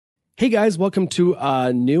Hey guys, welcome to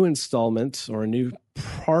a new installment or a new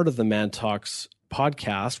part of the Man Talks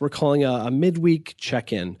podcast. We're calling a midweek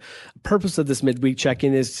check-in. The purpose of this midweek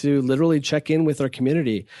check-in is to literally check in with our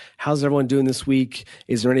community. How's everyone doing this week?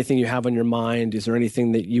 Is there anything you have on your mind? Is there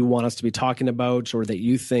anything that you want us to be talking about or that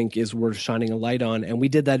you think is worth shining a light on? And we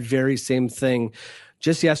did that very same thing.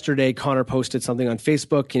 Just yesterday, Connor posted something on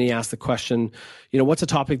Facebook and he asked the question, what's a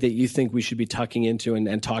topic that you think we should be tucking into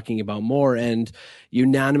and talking about more? And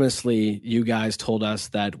unanimously, you guys told us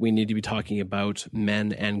that we need to be talking about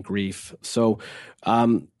men and grief. So,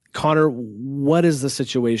 Connor, what is the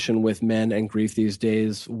situation with men and grief these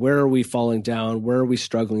days? Where are we falling down? Where are we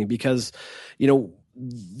struggling? Because,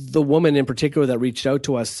 the woman in particular that reached out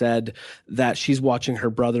to us said that she's watching her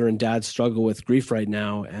brother and dad struggle with grief right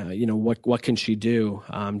now. What can she do?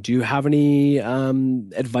 Do you have any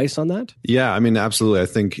advice on that? Yeah, I mean, absolutely. I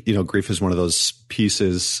think, grief is one of those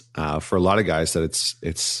pieces for a lot of guys that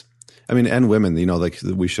it's and women,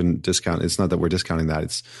 we shouldn't discount. It's not that we're discounting that.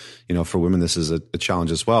 It's, for women, this is a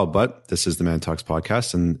challenge as well, but this is the Man Talks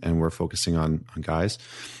podcast and we're focusing on guys.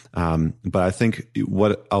 But I think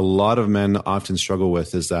what a lot of men often struggle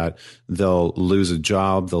with is that they'll lose a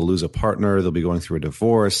job, they'll lose a partner, they'll be going through a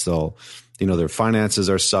divorce, their finances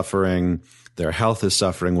are suffering, their health is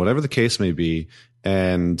suffering, whatever the case may be.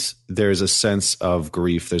 And there's a sense of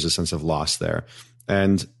grief, there's a sense of loss there.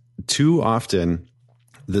 And too often,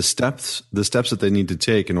 the steps that they need to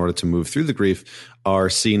take in order to move through the grief are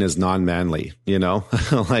seen as non-manly,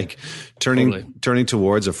 like turning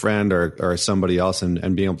towards a friend or somebody else and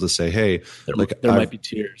being able to say, hey, there might be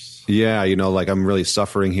tears. Yeah. I'm really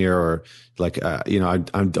suffering here, or I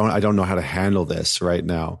don't know how to handle this right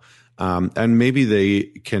now. And maybe they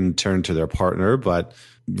can turn to their partner, but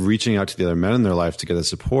reaching out to the other men in their life to get the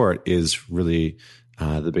support is really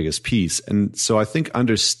the biggest piece. And so I think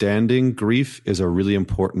understanding grief is a really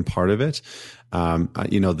important part of it.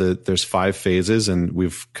 There's 5 phases and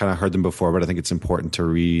we've kind of heard them before, but I think it's important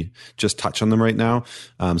to just touch on them right now.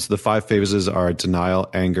 So the 5 phases are denial,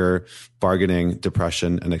 anger, bargaining,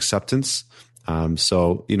 depression, and acceptance.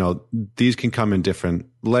 These can come in different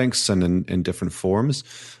lengths and in different forms.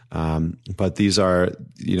 But these are,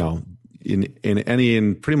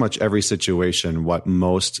 in pretty much every situation, what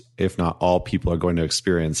most, if not all people are going to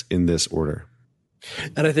experience in this order.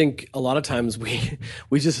 And I think a lot of times we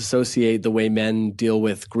just associate the way men deal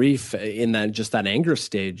with grief in that anger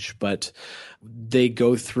stage, but they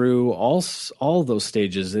go through all those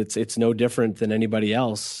stages. It's no different than anybody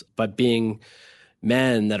else, but being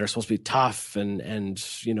men that are supposed to be tough and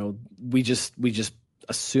we just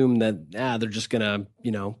assume that they're just gonna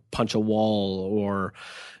punch a wall or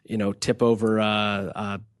tip over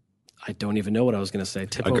I don't even know what I was going to say.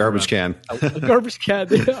 A garbage can. A garbage can.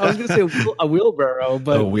 I was going to say a wheelbarrow,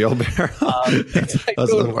 but a wheelbarrow.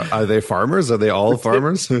 Are they farmers? Are they all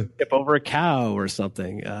farmers? Tip over a cow or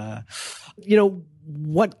something.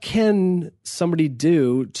 What can somebody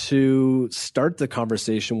do to start the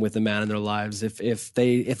conversation with the man in their lives if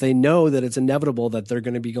they know that it's inevitable that they're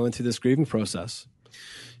going to be going through this grieving process?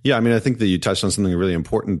 Yeah, I think that you touched on something really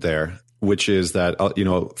important there, which is that,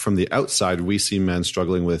 from the outside, we see men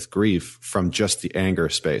struggling with grief from just the anger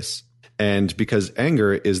space. And because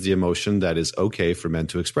anger is the emotion that is okay for men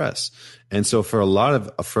to express. And so for a lot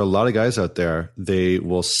of guys out there, they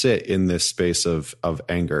will sit in this space of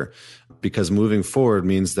anger because moving forward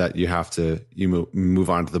means that you move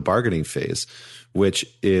on to the bargaining phase, which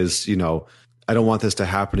is, I don't want this to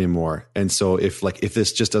happen anymore. And so if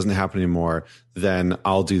this just doesn't happen anymore, then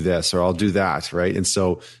I'll do this or I'll do that. Right. And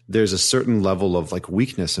so there's a certain level of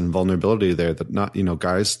weakness and vulnerability there that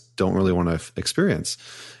guys don't really want to experience.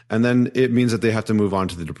 And then it means that they have to move on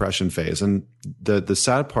to the depression phase. And the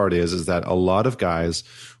sad part is that a lot of guys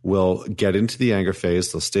will get into the anger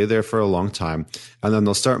phase. They'll stay there for a long time and then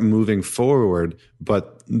they'll start moving forward,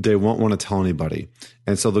 but they won't want to tell anybody.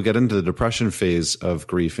 And so they'll get into the depression phase of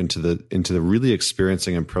grief, into the really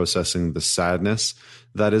experiencing and processing the sadness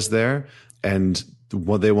that is there. And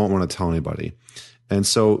they won't want to tell anybody. And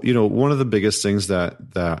so, one of the biggest things that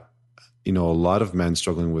a lot of men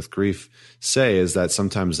struggling with grief say is that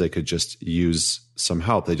sometimes they could just use some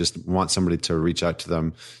help. They just want somebody to reach out to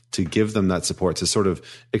them, to give them that support, to sort of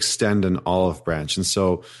extend an olive branch. And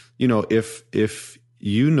so, if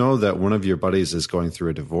you know that one of your buddies is going through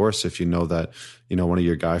a divorce, if you know that, one of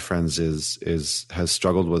your guy friends has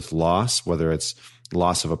struggled with loss, whether it's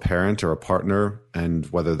loss of a parent or a partner, and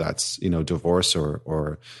whether that's, divorce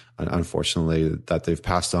or unfortunately that they've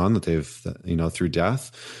passed on, that they've, through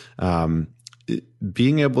death,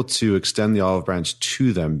 being able to extend the olive branch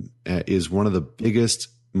to them is one of the biggest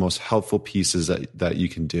most helpful pieces that you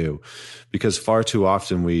can do, because far too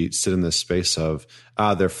often we sit in this space of,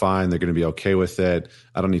 they're fine, they're going to be okay with it,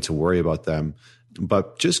 I don't need to worry about them.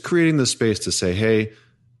 But just creating the space to say, hey,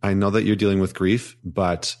 I know that you're dealing with grief,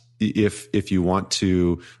 but if you want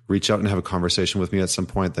to reach out and have a conversation with me at some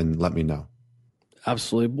point, then let me know.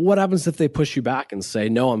 Absolutely. What happens if they push you back and say,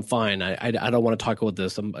 no, I'm fine, I don't want to talk about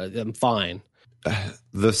this, I'm fine?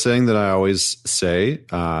 The saying that I always say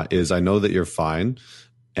is, I know that you're fine,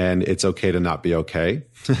 and it's okay to not be okay.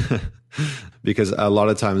 Because a lot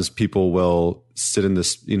of times people will sit in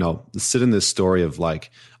this story of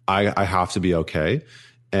like, I have to be okay.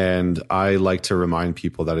 And I like to remind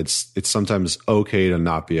people that it's sometimes okay to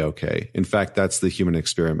not be okay. In fact, that's the human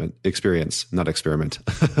experience, not experiment.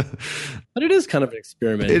 But it is kind of an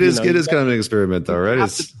experiment. It is kind of an experiment though, right?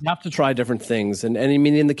 You have to try different things. And I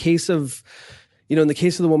mean, in the case of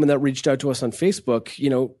the woman that reached out to us on Facebook,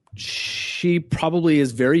 she probably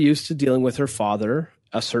is very used to dealing with her father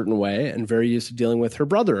a certain way and very used to dealing with her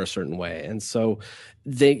brother a certain way. And so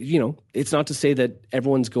it's not to say that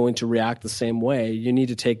everyone's going to react the same way. You need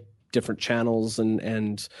to take different channels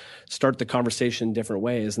and start the conversation different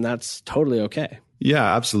ways. And that's totally okay.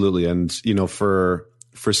 Yeah, absolutely. And,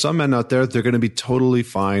 for some men out there, they're going to be totally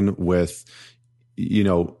fine with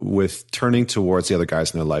turning towards the other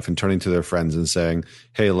guys in their life and turning to their friends and saying,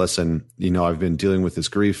 hey, listen, I've been dealing with this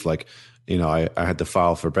grief. Like, I had to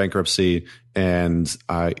file for bankruptcy, and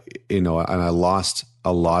I lost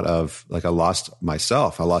a lot of, I lost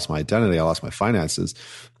myself, I lost my identity, I lost my finances,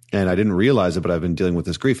 and I didn't realize it, but I've been dealing with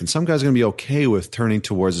this grief. And some guys are going to be okay with turning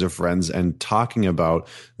towards their friends and talking about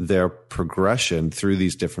their progression through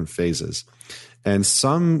these different phases. And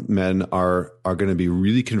some men are going to be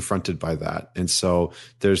really confronted by that. And so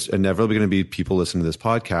there's inevitably going to be people listening to this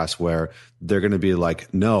podcast where they're going to be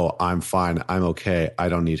like, no, I'm fine, I'm okay, I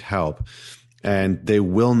don't need help. And they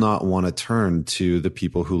will not want to turn to the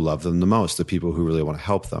people who love them the most, the people who really want to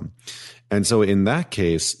help them. And so in that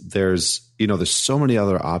case, there's so many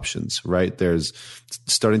other options, right? There's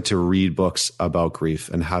starting to read books about grief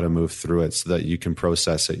and how to move through it so that you can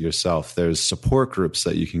process it yourself. There's support groups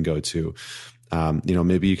that you can go to.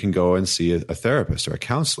 Maybe you can go and see a therapist or a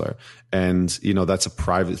counselor, and that's a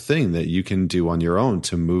private thing that you can do on your own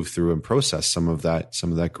to move through and process some of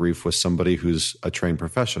that grief with somebody who's a trained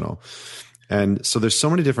professional. And so there's so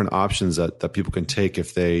many different options that people can take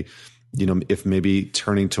if they, if maybe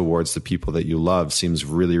turning towards the people that you love seems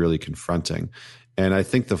really, really confronting. And I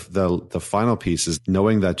think the final piece is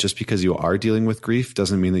knowing that just because you are dealing with grief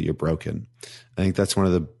doesn't mean that you're broken. I think that's one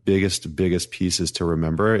of the biggest pieces to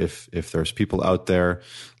remember. If there's people out there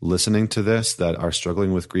listening to this that are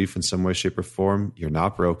struggling with grief in some way, shape, or form, you're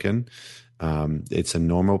not broken. It's a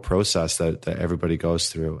normal process that everybody goes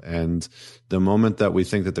through. And the moment that we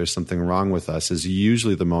think that there's something wrong with us is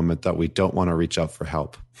usually the moment that we don't want to reach out for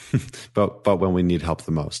help, but when we need help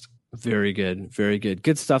the most. Very good. Very good.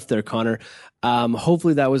 Good stuff there, Connor.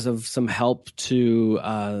 Hopefully that was of some help to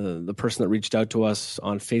the person that reached out to us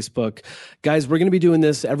on Facebook. Guys, we're going to be doing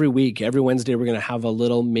this every week. Every Wednesday, we're going to have a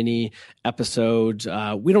little mini episode.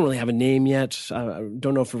 We don't really have a name yet.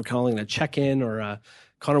 Don't know if we're calling it a check-in or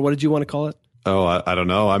Connor, what did you want to call it? Oh, I don't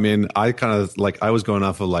know. I mean, I kind of I was going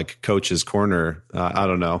off of Coach's Corner. I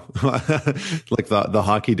don't know, like the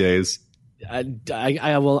hockey days.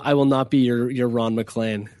 I will not be your Ron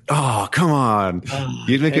McLean. Oh, come on!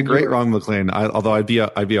 You'd make a great Ron McLean. Although I'd be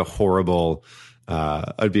a horrible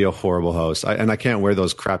host. I can't wear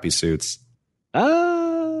those crappy suits.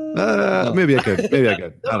 Maybe I could. I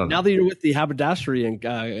don't know. Now that you're with the Haberdashery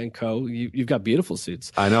and Co, you've got beautiful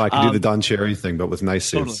suits. I know. I can do the Don Cherry thing, but with nice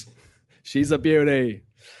suits. Totally. She's a beauty.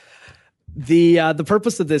 The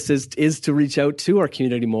purpose of this is to reach out to our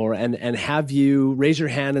community more and have you raise your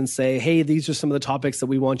hand and say, hey, these are some of the topics that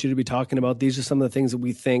we want you to be talking about. These are some of the things that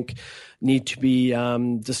we think need to be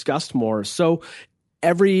discussed more. So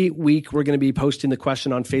every week we're going to be posting the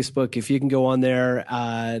question on Facebook. If you can go on there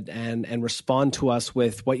and respond to us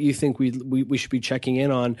with what you think we should be checking in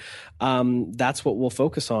on, that's what we'll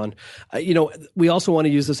focus on. We also want to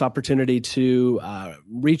use this opportunity to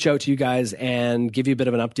reach out to you guys and give you a bit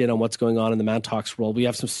of an update on what's going on in the Man Talks world. We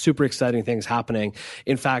have some super exciting things happening.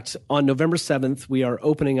 In fact, on November 7th, we are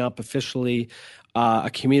opening up officially a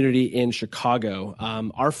community in Chicago.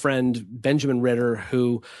 Our friend Benjamin Ritter,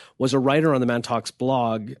 who was a writer on the Man Talks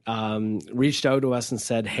blog, reached out to us and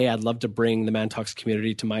said, hey, I'd love to bring the Man Talks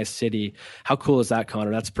community to my city. How cool is that,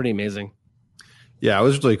 Connor? That's pretty amazing. Yeah, it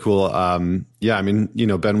was really cool. Ben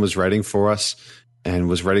was writing for us and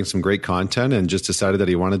was writing some great content and just decided that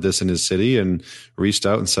he wanted this in his city and reached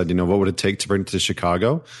out and said, what would it take to bring it to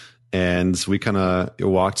Chicago? And we kind of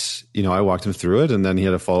walked, I walked him through it, and then he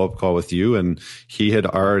had a follow-up call with you, and he had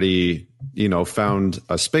already, found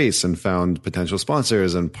a space and found potential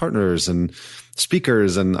sponsors and partners and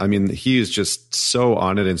speakers. And I mean, he is just so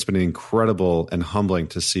on it, and it's been incredible and humbling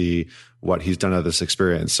to see what he's done out of this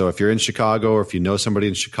experience. So if you're in Chicago, or if you know somebody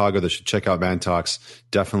in Chicago that should check out Man Talks,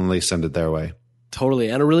 definitely send it their way. Totally.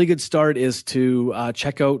 And a really good start is to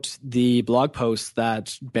check out the blog posts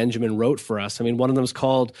that Benjamin wrote for us. I mean, one of them is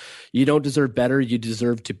called "You Don't Deserve Better, You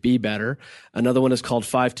Deserve to Be Better." Another one is called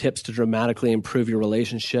 "5 Tips to Dramatically Improve Your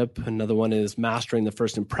Relationship." Another one is "Mastering the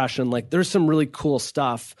First Impression." Like, there's some really cool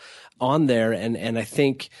stuff on there. And I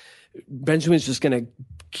think Benjamin's just going to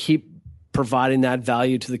keep providing that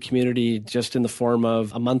value to the community just in the form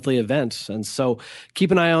of a monthly event. And so keep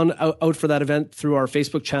an eye out for that event through our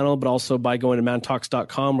Facebook channel, but also by going to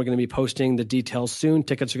mantalks.com. We're going to be posting the details soon.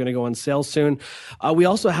 Tickets are going to go on sale soon. We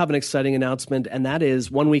also have an exciting announcement, and that is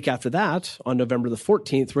 1 week after that, on November the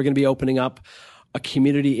 14th, we're going to be opening up a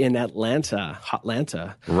community in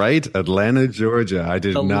Hotlanta. Right? Atlanta, Georgia. I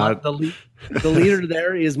did not. The leader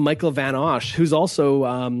there is Michael Van Osh, who's also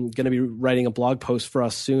going to be writing a blog post for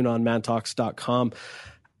us soon on mantalks.com.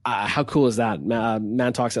 How cool is that?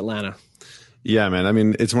 Man Talks Atlanta. Yeah, man. I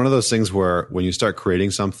mean, it's one of those things where when you start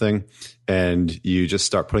creating something and you just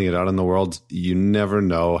start putting it out in the world, you never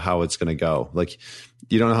know how it's going to go. Like,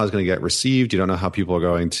 you don't know how it's going to get received. You don't know how people are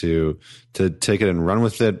going to take it and run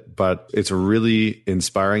with it. But it's really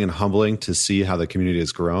inspiring and humbling to see how the community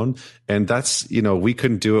has grown. And that's, we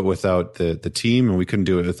couldn't do it without the team, and we couldn't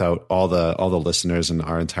do it without all the listeners and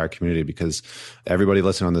our entire community, because everybody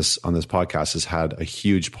listening on this podcast has had a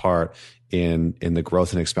huge part in the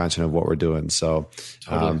growth and expansion of what we're doing. So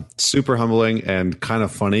totally. Super humbling and kind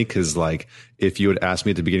of funny, because like, if you had asked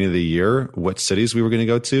me at the beginning of the year what cities we were going to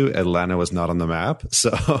go to, Atlanta was not on the map.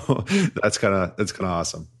 So that's kind of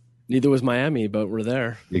awesome. Neither was Miami, but we're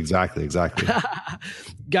there. Exactly.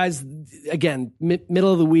 Guys, again,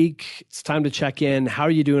 middle of the week, it's time to check in. How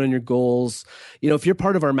are you doing on your goals? If you're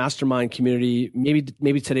part of our mastermind community,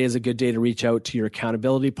 maybe today is a good day to reach out to your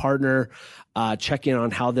accountability partner, check in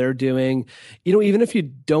on how they're doing. Even if you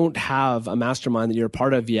don't have a mastermind that you're a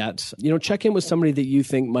part of yet, check in with somebody that you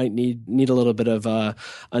think might need a little bit of a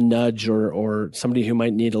nudge, or somebody who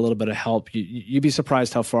might need a little bit of help. You'd be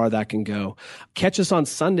surprised how far that can go. Catch us on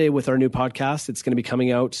Sunday with our new podcast. It's going to be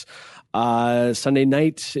coming out Sunday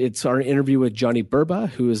night. It's our interview with Johnny Burba,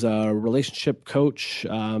 who is a relationship coach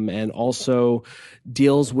and also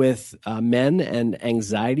deals with men and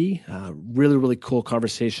anxiety. Really, really cool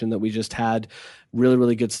conversation that we just had. Really,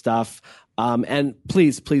 really good stuff. And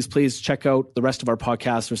please check out the rest of our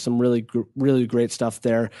podcast. There's some really, really great stuff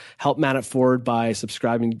there. Help man it forward by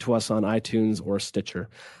subscribing to us on iTunes or Stitcher.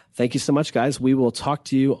 Thank you so much, guys. We will talk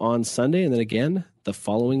to you on Sunday, and then again the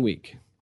following week.